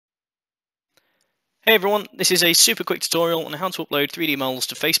Hey everyone, this is a super quick tutorial on how to upload 3D models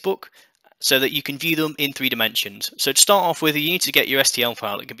to Facebook so that you can view them in 3 dimensions. So to start off with, you need to get your STL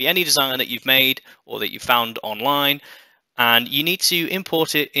file. It can be any design that you've made or that you found online, and you need to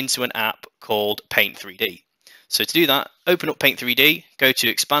import it into an app called Paint 3D. So to do that, open up Paint 3D, go to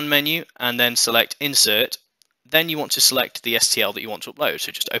Expand menu, and then select Insert. Then you want to select the STL that you want to upload.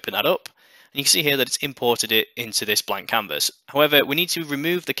 So just open that up, and you can see here that it's imported it into this blank canvas. However, we need to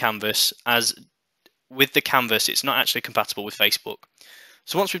remove the canvas, as with the canvas it's not actually compatible with Facebook.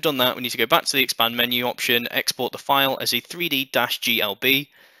 So once we've done that, we need to go back to the expand menu option, export the file as a 3D-GLB,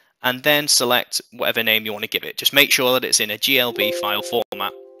 and then select whatever name you want to give it. Just make sure that it's in a GLB file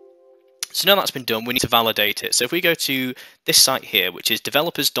format. So now that's been done, we need to validate it. So if we go to this site here, which is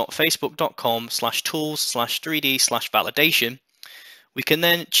developers.facebook.com/tools/3d/validation, we can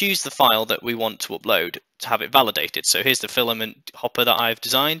then choose the file that we want to upload to have it validated. So here's the filament hopper that I've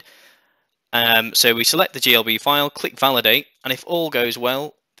designed. So we select the GLB file, click validate, and if all goes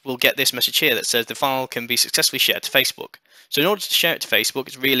well, we'll get this message here that says the file can be successfully shared to Facebook. So in order to share it to Facebook,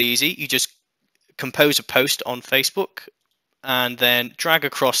 it's really easy. You just compose a post on Facebook and then drag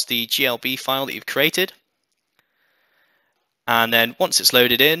across the GLB file that you've created. And then once it's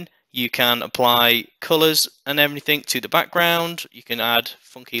loaded in, you can apply colors and everything to the background. You can add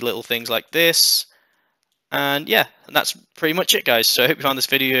funky little things like this. And yeah, that's pretty much it, guys. So I hope you found this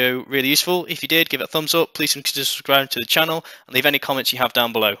video really useful. If you did, give it a thumbs up. Please consider subscribing to the channel and leave any comments you have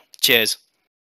down below. Cheers.